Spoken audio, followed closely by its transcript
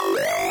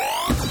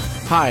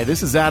Hi,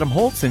 this is Adam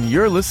Holtz, and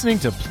you're listening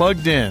to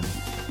Plugged In.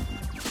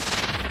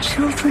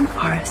 Children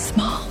are a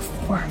small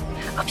form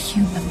of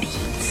human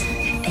beings.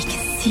 They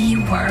can see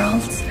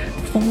worlds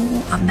full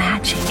of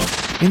magic.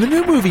 In the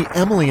new movie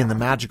Emily and the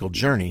Magical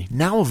Journey,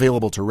 now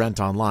available to rent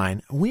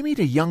online, we meet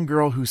a young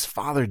girl whose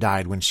father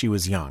died when she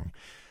was young.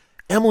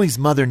 Emily's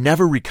mother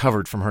never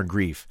recovered from her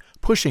grief,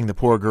 pushing the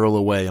poor girl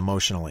away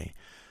emotionally.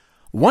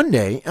 One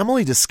day,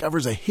 Emily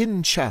discovers a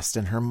hidden chest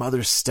in her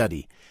mother's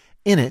study.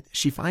 In it,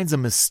 she finds a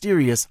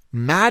mysterious,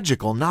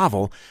 magical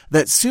novel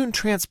that soon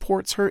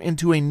transports her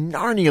into a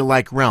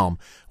Narnia-like realm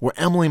where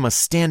Emily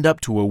must stand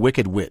up to a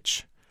wicked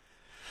witch.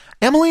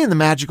 Emily and the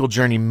Magical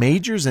Journey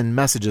majors in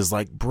messages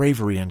like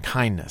bravery and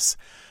kindness.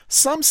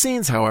 Some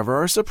scenes,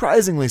 however, are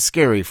surprisingly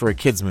scary for a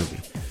kids'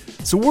 movie.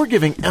 So we're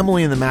giving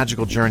Emily and the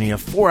Magical Journey a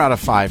 4 out of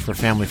 5 for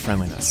family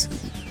friendliness.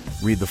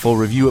 Read the full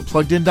review at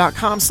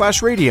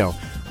pluggedin.com/radio.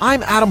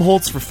 I'm Adam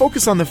Holtz for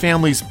Focus on the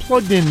Family's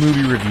Plugged In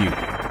Movie Review.